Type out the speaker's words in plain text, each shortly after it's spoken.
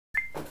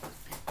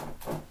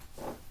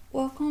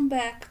Welcome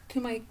back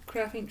to my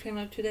crafting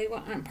channel. Today we're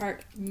on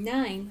part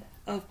 9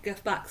 of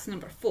gift box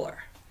number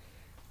 4.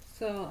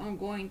 So I'm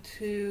going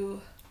to,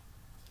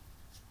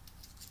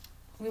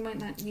 we might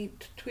not need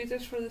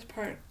tweezers for this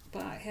part,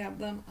 but I have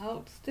them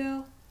out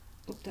still.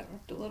 Oops, that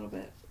ripped a little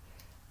bit.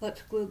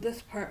 Let's glue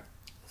this part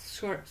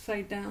short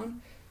side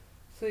down.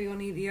 So you'll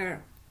need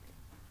your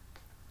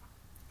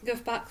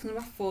gift box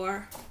number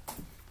 4,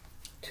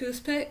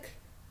 toothpick,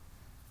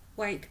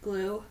 white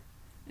glue,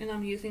 and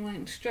I'm using my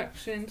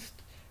instructions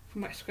for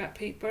my scrap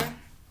paper.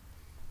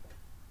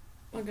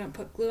 I'm going to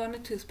put glue on the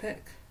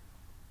toothpick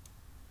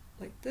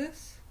like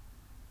this,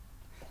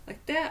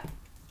 like that,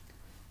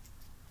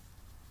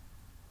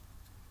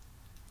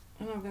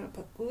 and I'm going to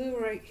put glue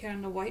right here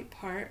on the white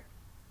part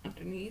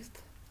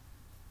underneath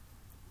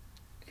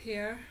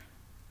here,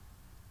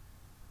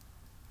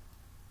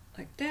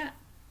 like that.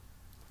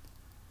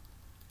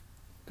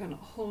 I'm going to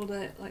hold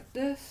it like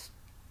this.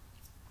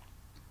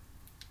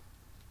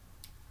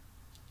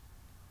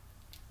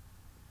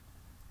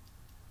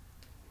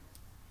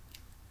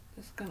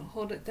 Just gonna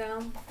hold it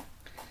down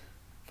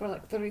for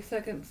like 30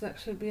 seconds. That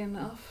should be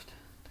enough.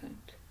 10,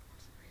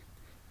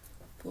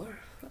 4,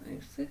 5,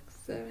 6,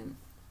 7,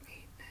 8,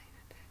 9,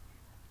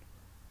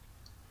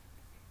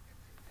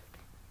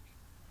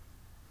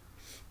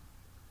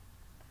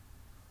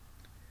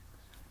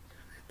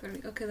 10,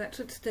 30. Okay, that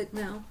should stick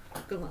now.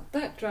 I'm gonna let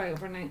that dry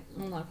overnight.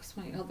 Unlock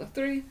my other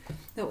 3.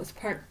 That was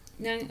part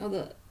 9 of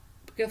the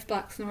gift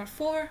box number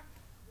 4.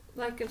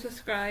 Like and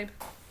subscribe.